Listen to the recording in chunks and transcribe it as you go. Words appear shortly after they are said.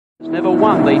Never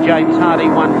won the James Hardy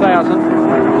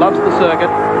 1000, loves the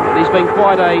circuit. He's been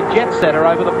quite a jet setter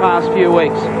over the past few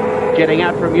weeks, jetting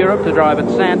out from Europe to drive at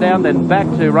Sandown, then back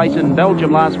to race in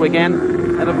Belgium last weekend,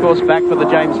 and of course back for the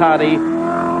James Hardy.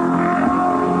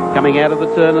 Coming out of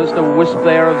the turn, just a wisp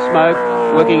there of smoke,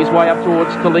 working his way up towards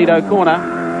Toledo corner.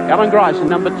 Allan Grice in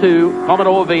number 2,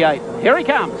 Commodore V8. Here he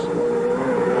comes.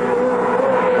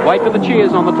 Wait for the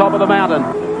cheers on the top of the mountain.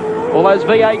 All those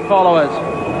V8 followers.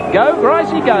 Go,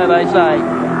 Gricey, go, they say.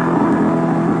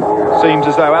 Seems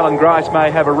as though Allan Grice may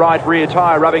have a right rear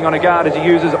tyre rubbing on a guard as he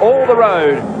uses all the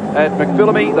road at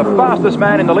McPhillamy. The fastest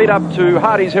man in the lead-up to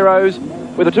Hardies Heroes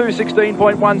with a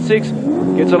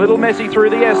 2:16.16. Gets a little messy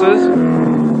through the S's.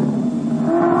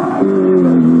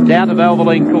 Down to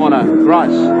Valvoline corner.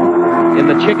 Grice in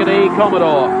the Chickadee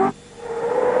Commodore.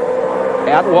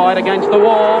 Out wide against the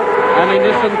wall. Only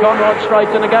Nissan Conrod straight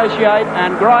to negotiate,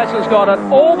 and Grice has got it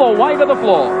all the way to the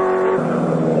floor.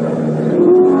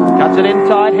 Cuts it in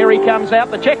tight. Here he comes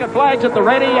out. The checkered flag's at the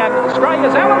ready, and straight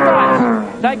as Allan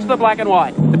Grice takes the black and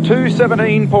white.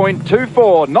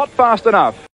 2:17.24, not fast enough.